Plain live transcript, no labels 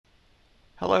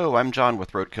Hello, I'm John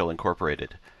with Roadkill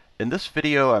Incorporated. In this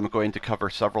video, I'm going to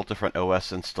cover several different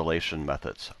OS installation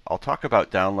methods. I'll talk about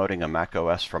downloading a Mac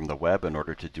OS from the web in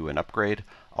order to do an upgrade.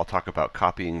 I'll talk about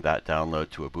copying that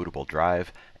download to a bootable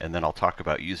drive, and then I'll talk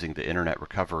about using the Internet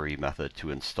Recovery method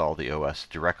to install the OS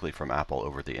directly from Apple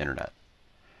over the Internet.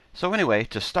 So anyway,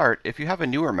 to start, if you have a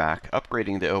newer Mac,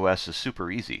 upgrading the OS is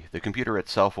super easy. The computer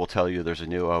itself will tell you there's a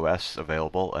new OS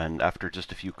available, and after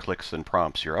just a few clicks and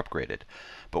prompts, you're upgraded.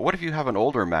 But what if you have an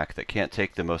older Mac that can't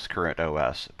take the most current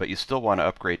OS, but you still want to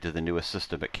upgrade to the newest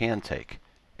system it can take?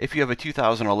 If you have a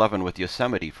 2011 with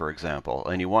Yosemite, for example,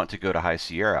 and you want to go to High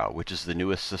Sierra, which is the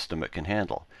newest system it can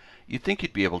handle, you'd think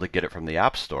you'd be able to get it from the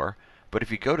App Store. But if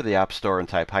you go to the App Store and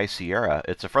type High Sierra,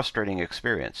 it's a frustrating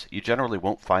experience. You generally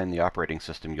won't find the operating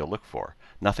system you'll look for.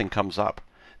 Nothing comes up.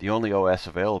 The only OS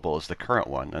available is the current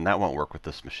one, and that won't work with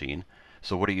this machine.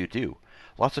 So what do?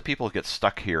 Lots of people get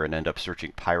stuck here and end up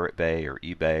searching Pirate Bay or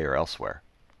eBay or elsewhere.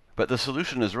 But the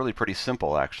solution is really pretty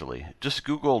simple, actually. Just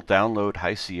Google download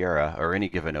High Sierra or any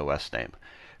given OS name.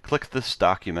 Click this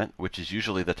document, which is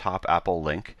usually the top Apple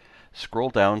link.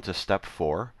 Scroll down to Step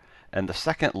 4. And the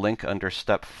second link under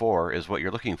Step 4 is what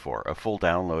you're looking for, a full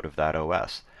download of that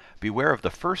OS. Beware of the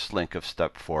first link of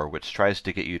Step 4, which tries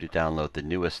to get you to download the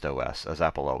newest OS, as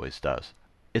Apple always does.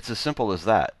 It's as simple as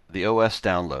that. The OS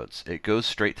downloads. It goes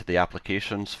straight to the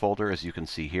Applications folder, as you can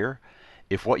see here.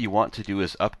 If what you want to do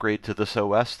is upgrade to this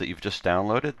OS that you've just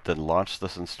downloaded, then launch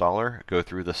this installer, go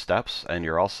through the steps, and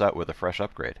you're all set with a fresh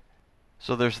upgrade.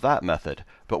 So there's that method.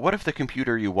 But what if the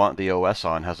computer you want the OS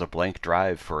on has a blank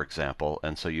drive, for example,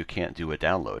 and so you can't do a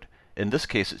download? In this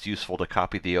case, it's useful to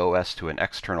copy the OS to an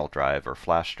external drive or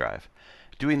flash drive.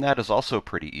 Doing that is also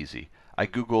pretty easy. I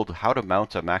googled how to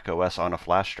mount a Mac OS on a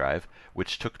flash drive,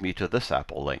 which took me to this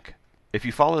Apple link. If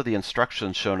you follow the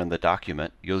instructions shown in the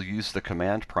document, you'll use the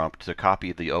command prompt to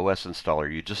copy the OS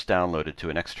installer you just downloaded to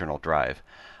an external drive.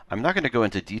 I'm not going to go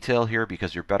into detail here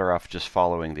because you're better off just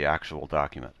following the actual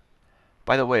document.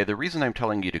 By the way, the reason I'm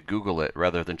telling you to Google it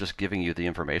rather than just giving you the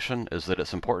information is that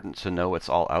it's important to know it's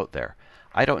all out there.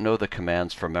 I don't know the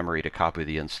commands from memory to copy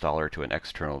the installer to an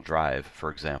external drive, for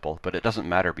example, but it doesn't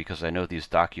matter because I know these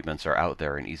documents are out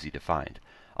there and easy to find.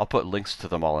 I'll put links to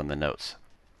them all in the notes.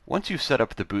 Once you've set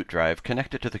up the boot drive,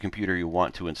 connect it to the computer you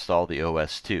want to install the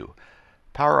OS to.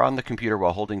 Power on the computer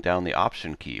while holding down the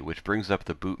Option key, which brings up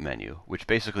the boot menu, which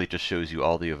basically just shows you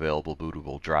all the available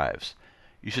bootable drives.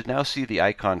 You should now see the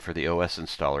icon for the OS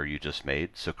installer you just made,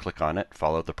 so click on it,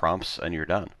 follow the prompts, and you're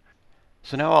done.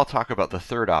 So now I'll talk about the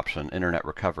third option, Internet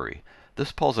Recovery.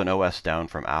 This pulls an OS down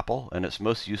from Apple, and it's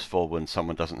most useful when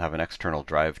someone doesn't have an external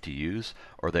drive to use,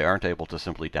 or they aren't able to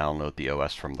simply download the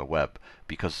OS from the web,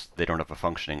 because they don't have a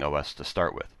functioning OS to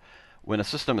start with. When a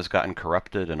system has gotten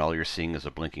corrupted and all you're seeing is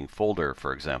a blinking folder,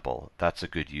 for example, that's a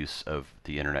good use of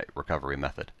the Internet Recovery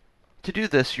method. To do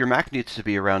this, your Mac needs to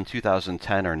be around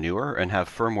 2010 or newer and have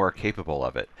firmware capable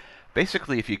of it.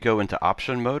 Basically, if you go into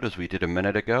option mode, as we did a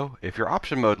minute ago, if your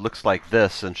option mode looks like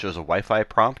this and shows a Wi-Fi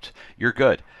prompt, you're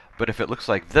good. But if it looks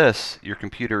like this, your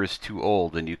computer is too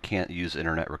old and you can't use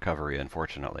Internet Recovery,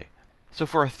 unfortunately. So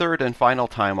for a third and final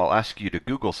time, I'll ask you to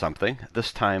Google something,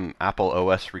 this time Apple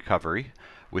OS Recovery,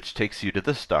 which takes you to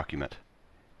this document.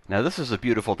 Now this is a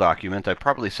beautiful document. I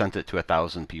probably sent it to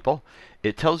 1,000 people.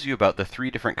 It tells you about the 3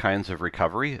 different kinds of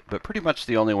recovery, but pretty much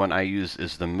the only one I use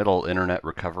is the middle Internet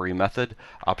Recovery method,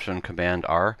 Option Command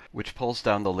R, which pulls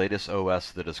down the latest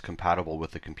OS that is compatible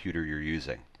with the computer you're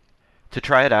using. To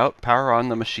try it out, power on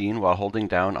the machine while holding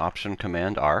down Option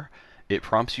Command R. It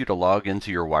prompts you to log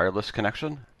into your wireless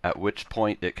connection, at which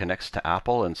point it connects to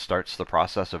Apple and starts the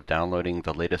process of downloading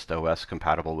the latest OS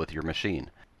compatible with your machine.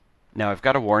 Now I've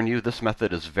got to warn you, this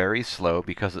method is very slow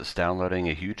because it's downloading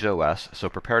a huge OS, so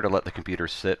prepare to let the computer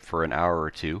sit for an hour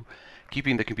or two.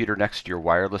 Keeping the computer next to your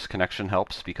wireless connection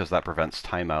helps because that prevents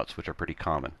timeouts, which are pretty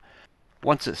common.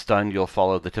 Once it's done, you'll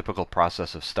follow the typical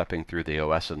process of stepping through the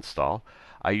OS install.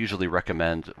 I usually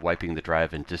recommend wiping the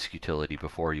drive and disk utility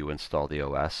before you install the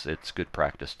OS. It's good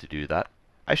practice to do that.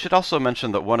 I should also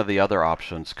mention that one of the other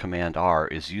options, Command R,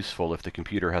 is useful if the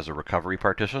computer has a recovery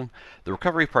partition. The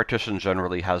recovery partition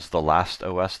generally has the last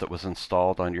OS that was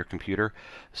installed on your computer,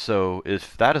 so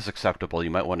if that is acceptable,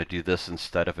 you might want to do this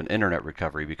instead of an Internet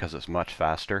Recovery because it's much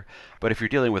faster. But if you're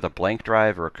dealing with a blank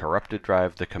drive or a corrupted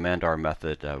drive, the Command R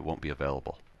method won't be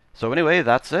available. So anyway,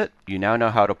 that's it. You now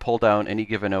know how to pull down any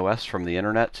given OS from the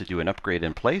internet to do an upgrade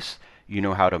in place. You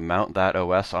know how to mount that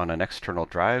OS on an external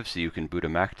drive so you can boot a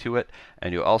Mac to it,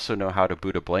 and you also know how to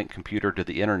boot a blank computer to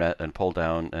the internet and pull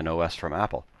down an OS from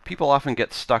Apple. People often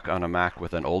get stuck on a Mac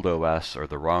with an old OS or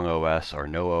the wrong OS or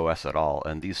no OS at all,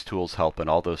 and these tools help in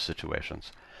all those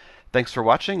situations. Thanks for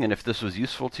watching, and if this was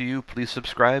useful to you, please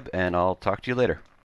subscribe, and I'll talk to you later.